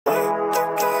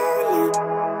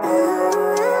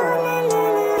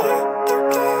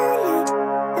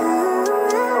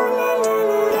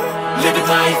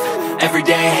life, every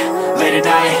day, late at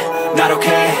night, not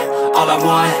okay. All I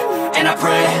want, and I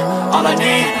pray, all I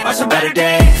need are some better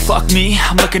days. Fuck me,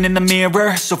 I'm looking in the mirror,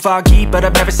 so foggy, but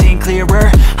I've never seen clearer.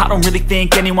 I don't really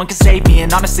think anyone can save me,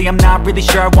 and honestly I'm not really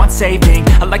sure I want saving.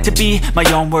 I like to be my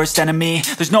own worst enemy.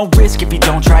 There's no risk if you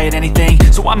don't try at anything,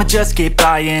 so I'ma just keep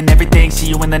buying everything. See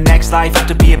you in the next life, have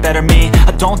to be a better me.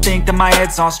 I don't think that my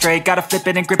head's on straight, gotta flip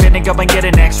it and grip it and go and get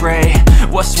an x-ray.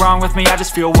 What's wrong with me? I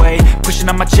just feel weight pushing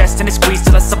on my chest and it squeezes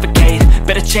till I suffocate.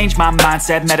 Better change my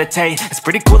mindset, meditate. It's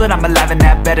pretty cool that I'm alive and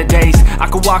have better days. I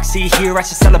could walk, see, hear, I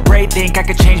should celebrate. Think I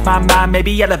could change my mind,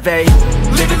 maybe elevate.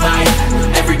 Living life,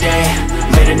 every day,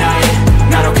 late at night,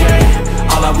 not okay.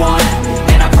 All I want,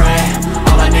 and I pray,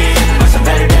 all I need are some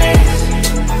better days.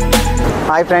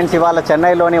 Hi friends, ఇవాళ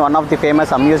చెన్నైలోని one of the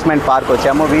famous amusement park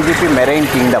వచ్చాము, VGP marine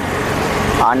Kingdom.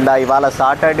 And ఇవాళ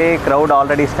Saturday, crowd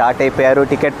already start అయిపోయారు.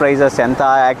 Ticket prices ఎంత?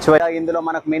 యాక్చువల్గా ఇందులో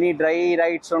మనకు many dry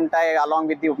rides ఉంటాయి, along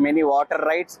with the many water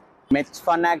rides. Match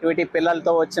fun activity,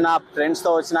 పిల్లలతో వచ్చిన, ఫ్రెండ్స్తో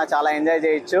వచ్చిన చాలా ఎంజాయ్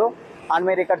చేయొచ్చు. అండ్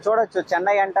మీరు ఇక్కడ చూడొచ్చు,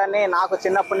 చెన్నై అంటేనే నాకు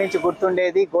చిన్నప్పటి నుంచి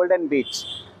గుర్తుండేది గోల్డెన్ బీచ్.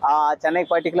 చెన్నై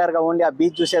పర్టికులర్గా ఉండి ఆ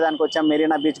బీచ్ చూసేదానికి వచ్చాం,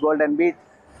 Marina beach, golden beach.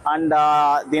 And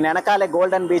దీని వెనకాలే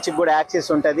గోల్డెన్ బీచ్కి కూడా యాక్సెస్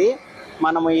ఉంటుంది.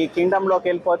 మనము ఈ కింగ్డమ్లోకి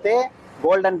వెళ్ళిపోతే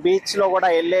గోల్డెన్ బీచ్లో కూడా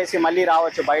వెళ్ళేసి మళ్ళీ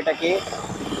రావచ్చు బయటకి.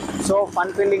 సో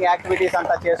ఫన్ ఫీలింగ్ యాక్టివిటీస్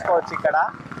అంతా చేసుకోవచ్చు ఇక్కడ.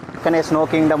 ఇక్కడనే స్నో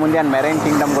కింగ్డమ్ ఉంది అండ్ మెరైన్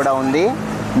కింగ్డమ్ కూడా ఉంది.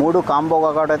 మూడు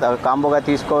కాంబోగా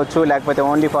తీసుకోవచ్చు, లేకపోతే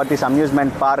only for this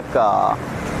amusement park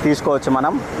తీసుకోవచ్చు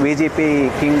మనం. VGP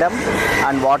Kingdom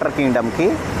and water కింగ్డమ్కి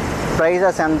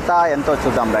prices ఎంతో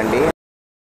చూద్దాం రండి.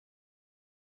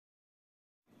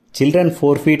 చిల్డ్రన్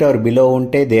 4 feet ఆర్ బిలో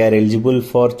ఉంటే they are eligible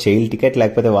for child ticket,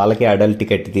 లేకపోతే వాళ్ళకి అడల్ట్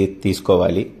టికెట్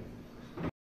తీసుకోవాలి.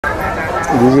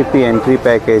 VGP entry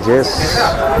packages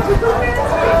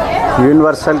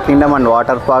universal Kingdom and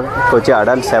water park వచ్చి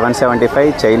అడల్ట్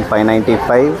 775, చైల్డ్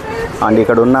 595. అండ్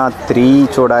ఇక్కడ ఉన్న 3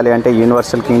 చూడాలి అంటే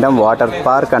universal Kingdom, water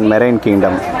park and marine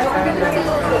Kingdom,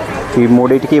 ఈ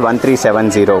మూడింటికి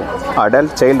 1370,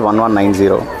 అడల్ట్, చైల్డ్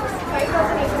 1190.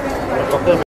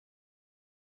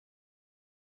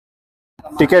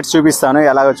 టికెట్స్ చూపిస్తాను,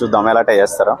 ఎలాగో చూద్దాం ఎలా టై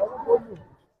చేస్తారో.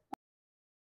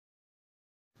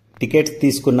 టికెట్స్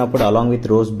తీసుకున్నప్పుడు along with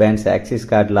rose bands axis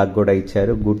card లాగా కూడా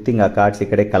ఇచ్చారు. గుడ్ థింగ్ ఆ కార్డ్స్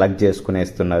ఇక్కడే కలెక్ట్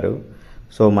చేసుకునేస్తున్నారు,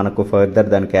 సో మనకు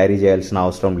ఫర్దర్ దాన్ని క్యారీ చేయాల్సిన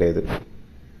అవసరం లేదు.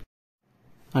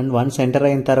 అండ్ వన్స్ ఎంటర్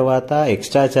అయిన తర్వాత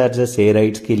ఎక్స్ట్రా ఛార్జెస్ ఏ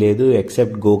రైడ్స్కి లేదు,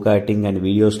 ఎక్సెప్ట్ గో కార్టింగ్ అండ్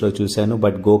వీడియోస్లో చూశాను,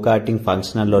 బట్ గో కార్టింగ్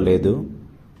ఫంక్షనల్లో లేదు.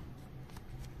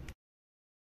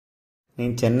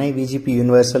 నేను Chennai VGP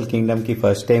universal కింగ్డమ్కి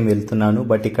first time వెళ్తున్నాను,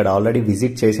 బట్ ఇక్కడ ఆల్రెడీ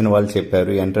విజిట్ చేసిన వాళ్ళు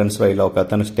చెప్పారు ఎంట్రన్స్ వైలో ఒక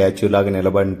అతను స్టాచ్యూ లాగా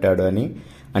నిలబడి ఉంటాడు అని.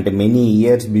 అంటే మెనీ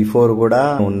ఇయర్స్ బిఫోర్ కూడా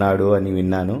ఉన్నాడు అని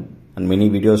విన్నాను అండ్ మెనీ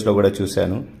వీడియోస్లో కూడా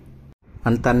చూశాను.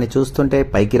 అండ్ తన్ని చూస్తుంటే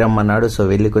పైకి రమ్మన్నాడు, సో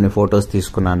వెళ్ళి కొన్ని ఫొటోస్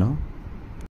తీసుకున్నాను.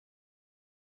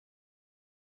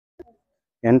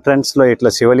 ఎంట్రన్స్లో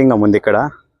ఇట్లా శివలింగం ఉంది ఇక్కడ.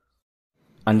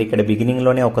 అండ్ ఇక్కడ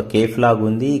బిగినింగ్లోనే ఒక కేఫ్ లాగా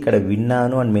ఉంది. ఇక్కడ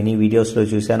విన్నాను అండ్ మెనీ వీడియోస్లో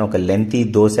చూశాను, ఒక లెంతీ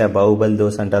దోశ, బాహుబలి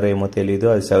దోశ అంటారో ఏమో తెలీదు,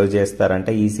 అది సర్వ్ చేస్తారంట.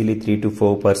 Easily 3 to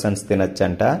 4 persons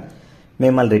తినచ్చంట.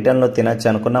 మేము మళ్ళీ రిటర్న్లో తినచ్చు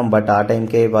అనుకున్నాం, బట్ ఆ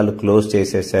టైంకే వాళ్ళు క్లోజ్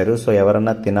చేసేసారు. సో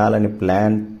ఎవరన్నా తినాలని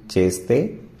ప్లాన్ చేస్తే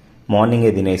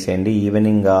మార్నింగే తినేసేయండి,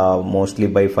 evening mostly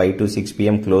by 5 to 6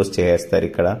 PM close చేసేస్తారు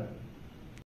ఇక్కడ.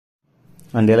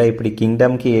 అండ్ ఇలా ఇప్పుడు ఈ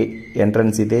కింగ్డమ్కి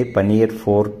ఎంట్రన్స్ ఇదే, పనీర్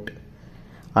ఫోర్ట్.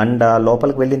 అండ్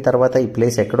లోపలికి వెళ్ళిన తర్వాత ఈ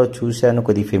ప్లేస్ ఎక్కడో చూశాను,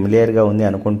 కొద్దిగా ఫెమిలియర్గా ఉంది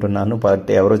అనుకుంటున్నాను, బట్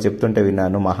ఎవరో చెప్తుంటే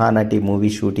విన్నాను. మహానటి మూవీ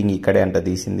షూటింగ్ ఇక్కడే అంట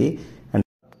తీసింది.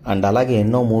 అండ్ అలాగే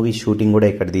ఎన్నో మూవీ షూటింగ్ కూడా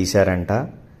ఇక్కడ తీశారంట.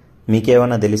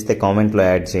 మీకేమైనా తెలిస్తే కామెంట్లో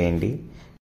యాడ్ చేయండి.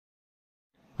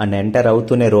 అండ్ ఎంటర్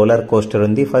అవుతూనే రోలర్ కోస్టర్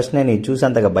ఉంది. ఫస్ట్ నేను ఇది చూసి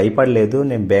అంతగా భయపడలేదు.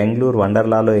 నేను బెంగళూరు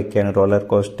వండర్లాలో ఎక్కాను రోలర్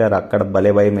కోస్టర్, అక్కడ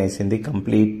భలే భయం వేసింది.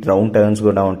 కంప్లీట్ రౌండ్ టర్న్స్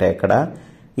కూడా ఉంటాయి అక్కడ.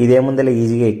 ఇదేముందలే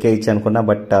ఈజీగా ఎక్కేయచ్చు అనుకున్నా,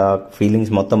 బట్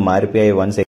ఫీలింగ్స్ మొత్తం మారిపోయాయి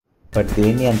వన్స్. బట్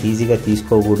దేన్ని అంత ఈజీగా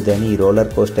తీసుకోకూడదని ఈ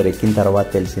రోలర్ కోస్టర్ ఎక్కిన తర్వాత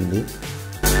తెలిసింది.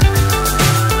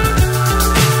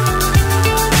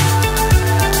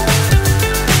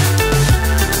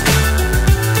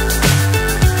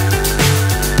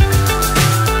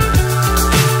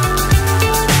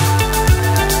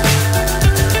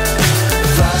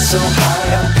 So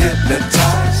high I'm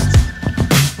hypnotized.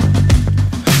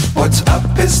 What's up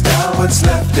is down, what's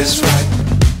left is right.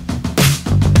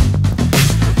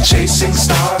 Chasing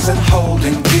stars and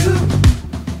holding you.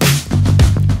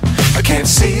 I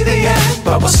can't see the end,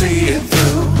 but we'll see it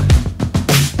through.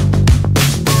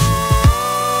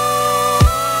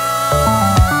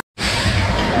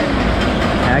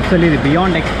 Actually ఇది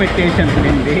beyond expectations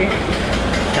ఉంది,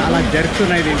 చాలా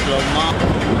జరుగుతున్నాయి దీంట్లో.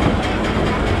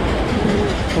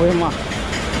 ఓయమ్మా,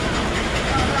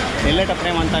 వెళ్ళేటప్పుడు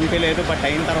ఏమంత అనిపించలేదు, బట్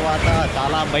అయిన తర్వాత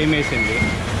చాలా భయం వేసింది.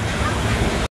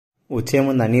 వచ్చే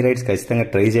ముందు అన్ని రైడ్స్ ఖచ్చితంగా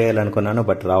ట్రై చేయాలనుకున్నాను,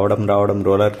 బట్ రావడం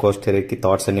రోలర్ కోస్టర్ ఎక్కి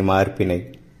థాట్స్ అన్ని మారిపోయినాయి.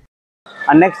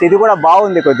 అండ్ నెక్స్ట్ ఇది కూడా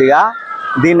బాగుంది కొద్దిగా,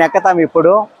 దీన్ని ఎక్కుతాం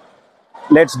ఇప్పుడు.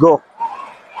 Let's go.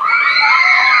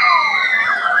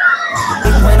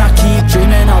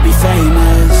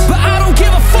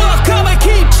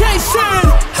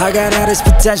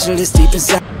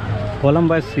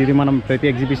 కొలంబస్ ఇది మనం ప్రతి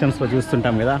ఎగ్జిబిషన్స్లో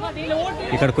చూస్తుంటాం కదా,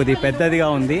 ఇక్కడ కొద్దిగా పెద్దదిగా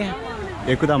ఉంది,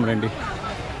 ఎక్కుదాం రండి.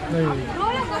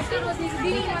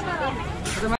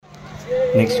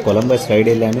 నెక్స్ట్ కొలంబస్ రైడ్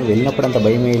వెళ్ళినప్పుడు అంత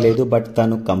భయం వేయలేదు, బట్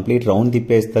తను కంప్లీట్ రౌండ్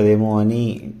తిప్పేస్తుందేమో అని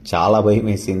చాలా భయం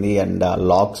వేసింది. అండ్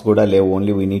లాక్స్ కూడా లేవు,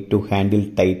 only we need to handle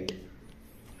tight.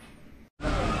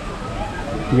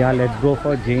 Yeah let's go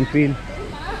for giant wheel.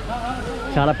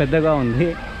 చాలా పెద్దగా ఉంది,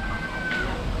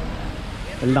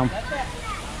 వెళ్దాం.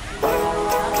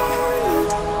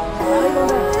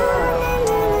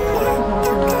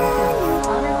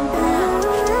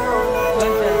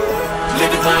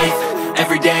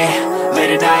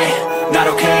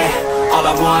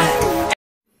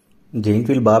 జైంట్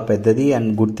వీల్ బాగా పెద్దది. And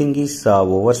good thing is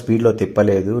over స్పీడ్లో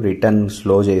తిప్పలేదు, రిటర్న్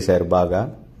స్లో చేశారు బాగా.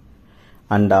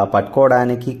 అండ్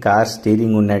పట్టుకోవడానికి కార్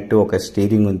స్టీరింగ్ ఉన్నట్టు ఒక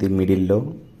స్టీరింగ్ ఉంది మిడిల్లో,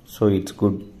 so it's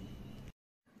good.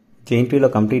 Giant వీల్లో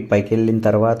complete పైకి వెళ్ళిన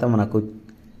తర్వాత మనకు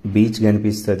బీచ్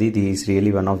కనిపిస్తుంది. The is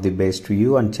really one of the best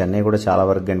view. And Chennai కూడా చాలా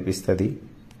వరకు కనిపిస్తుంది.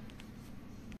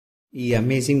 ఈ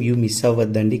amazing view miss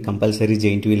అవ్వద్దండి, compulsory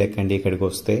giant wheel ఎక్కండి ఇక్కడికి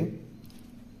వస్తే.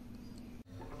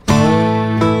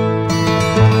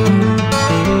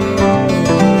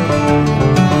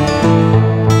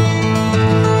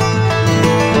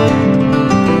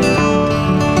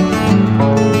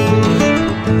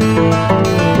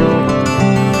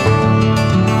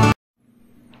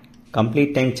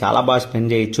 కంప్లీట్ టైం చాలా బాగా స్పెండ్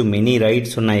చేయొచ్చు. మెనీ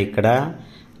రైడ్స్ ఉన్నాయి ఇక్కడ,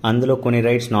 అందులో కొన్ని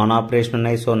రైడ్స్ నాన్ ఆపరేషన్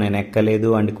ఉన్నాయి, సో నేను ఎక్కలేదు.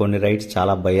 అండ్ కొన్ని రైడ్స్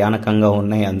చాలా భయానకంగా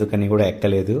ఉన్నాయి, అందుకని కూడా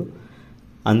ఎక్కలేదు.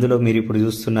 అందులో మీరు ఇప్పుడు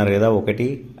చూస్తున్నారు కదా ఒకటి,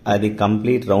 అది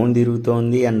కంప్లీట్ రౌండ్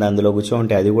తిరుగుతోంది. అండ్ అందులో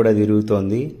కూర్చోంటే అది కూడా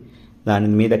తిరుగుతోంది. దాని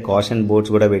మీద కాషన్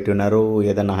బోర్డ్స్ కూడా పెట్టున్నారు,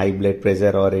 ఏదైనా high blood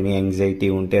pressure or any anxiety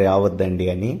ఉంటే రావద్దండి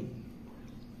అని.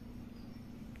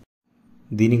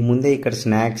 దీనికి ముందే ఇక్కడ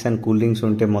స్నాక్స్ అండ్ కూల్ డ్రింక్స్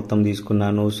ఉంటే మొత్తం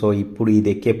తీసుకున్నాను, సో ఇప్పుడు ఇది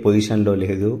ఎక్కే పొజిషన్లో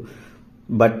లేదు.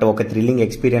 బట్ ఒక థ్రిల్లింగ్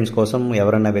ఎక్స్పీరియన్స్ కోసం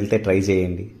ఎవరన్నా వెళ్తే ట్రై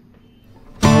చేయండి.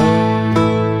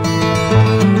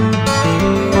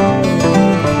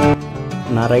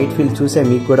 నా రైట్ ఫీల్ చూసే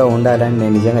మీకు కూడా ఉండాలని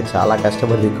నేను నిజంగా చాలా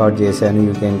కష్టపడి రికార్డ్ చేశాను.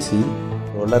 యూ కెన్ సీ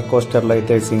రోలర్ కోస్టర్లో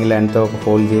అయితే సింగిల్ హ్యాండ్తో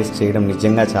హోల్డ్ చేసి చేయడం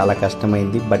నిజంగా చాలా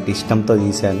కష్టమైంది, బట్ ఇష్టంతో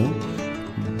తీశాను.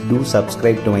 Do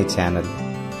subscribe to my channel.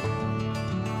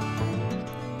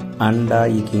 And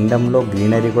ఈ కింగ్డమ్లో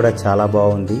గ్రీనరీ కూడా చాలా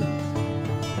బాగుంది.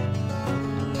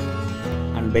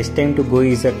 And best time to go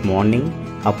is at morning,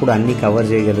 అప్పుడు అన్నీ కవర్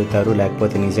చేయగలుగుతారు,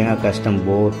 లేకపోతే నిజంగా కష్టం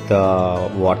బోత్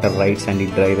వాటర్ రైడ్స్ అండ్ ఈ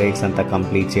డ్రై రైడ్స్ అంతా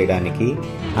కంప్లీట్ చేయడానికి.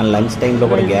 అండ్ లంచ్ టైంలో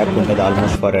కూడా గ్యాప్ ఉంటుంది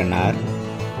almost for an hour.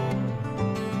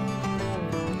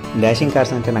 Dashing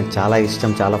cars అంటే నాకు చాలా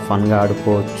ఇష్టం, చాలా ఫన్గా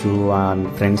ఆడుకోవచ్చు. అండ్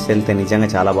ఫ్రెండ్స్ వెళ్తే నిజంగా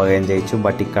చాలా బాగా ఎంజాయ్ చేయొచ్చు.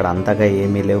 బట్ ఇక్కడ అంతగా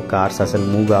ఏమీ లేవు, కార్స్ అసలు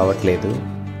మూవ్ కావట్లేదు.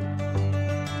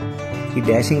 ఈ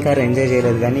డాషింగ్ కార్ ఎంజాయ్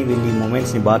చేయలేదు, కానీ వీళ్ళు ఈ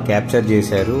మూమెంట్స్ని బాగా క్యాప్చర్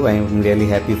చేశారు. I'm really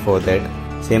happy for that.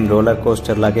 Same roller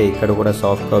coaster లాగే ఇక్కడ కూడా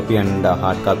soft copy and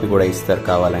hard copy కూడా ఇస్తారు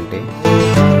కావాలంటే.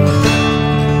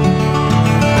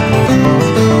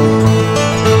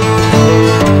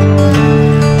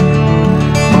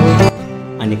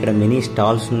 అండ్ ఇక్కడ మినీ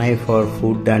స్టాల్స్ ఉన్నాయి ఫర్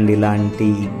ఫుడ్ అండ్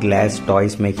ఇలాంటి glass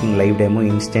toys making live demo.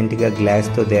 ఇన్స్టెంట్గా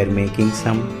గ్లాస్తో they are making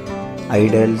some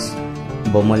idols,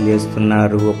 బొమ్మలు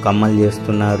చేస్తున్నారు, కమ్మలు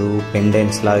చేస్తున్నారు,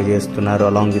 పెండెంట్స్ లాగా చేస్తున్నారు,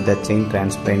 along with the chain,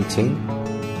 transparent chain.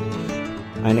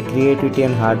 ఆయన క్రియేటివిటీ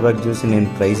అండ్ హార్డ్ వర్క్ చూసి నేను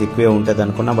ప్రైస్ ఎక్కువే ఉంటుంది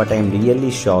అనుకున్నా, బట్ ఐఎమ్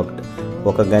రియల్లీ షాక్డ్.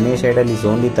 ఒక Ganesh Idol is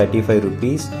only 35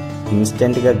 rupees.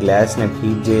 ఇన్స్టెంట్గా గ్లాస్ని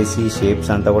హీట్ చేసి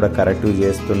షేప్స్ అంతా కూడా కరెక్ట్గా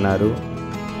చేస్తున్నారు.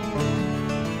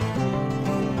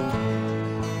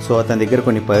 సో అతని దగ్గర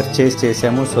కొన్ని పర్చేస్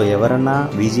చేసాము. సో ఎవరన్నా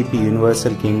VGP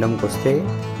యూనివర్సల్ కింగ్డమ్కి వస్తే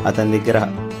అతని దగ్గర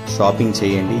షాపింగ్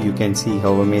చేయండి. You can see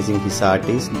how amazing his art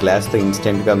is. గ్లాస్తో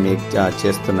ఇన్స్టెంట్గా మేక్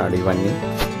చేస్తున్నాడు ఇవన్నీ.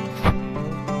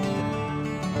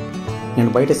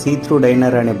 నేను బయట సీ త్రూ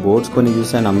డైనర్ అనే బోర్డ్స్ కొన్ని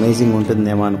చూసాను, అమేజింగ్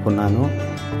ఉంటుందేమో అనుకున్నాను.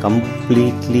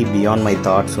 కంప్లీట్లీ బియాండ్ మై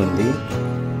థాట్స్ ఉంది.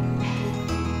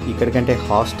 ఇక్కడికంటే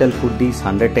hostel food is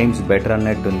 100 times better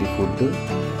అన్నట్టుంది ఫుడ్.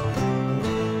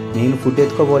 నేను ఫుడ్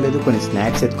ఎత్తుకోబోలేదు, కొన్ని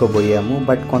స్నాక్స్ ఎత్తుకోబోయాము,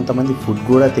 బట్ కొంతమంది ఫుడ్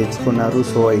కూడా తెచ్చుకున్నారు.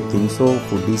 So I think so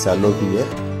food is allow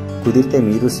here. కుదిరితే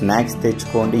మీరు స్నాక్స్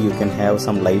తెచ్చుకోండి, you can have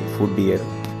some light food here.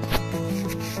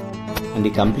 And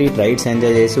ఈ కంప్లీట్ రైడ్స్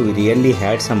ఎంజాయ్ చేసి we really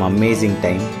had some amazing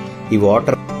time. ఈ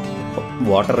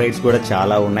వాటర్ రైడ్స్ కూడా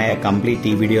చాలా ఉన్నాయి. కంప్లీట్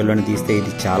ఈ వీడియోలోనే తీస్తే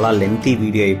ఇది చాలా లెంతీ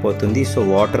వీడియో అయిపోతుంది. సో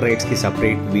వాటర్ రైడ్స్కి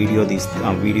సపరేట్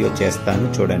వీడియో చేస్తాను,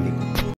 చూడండి.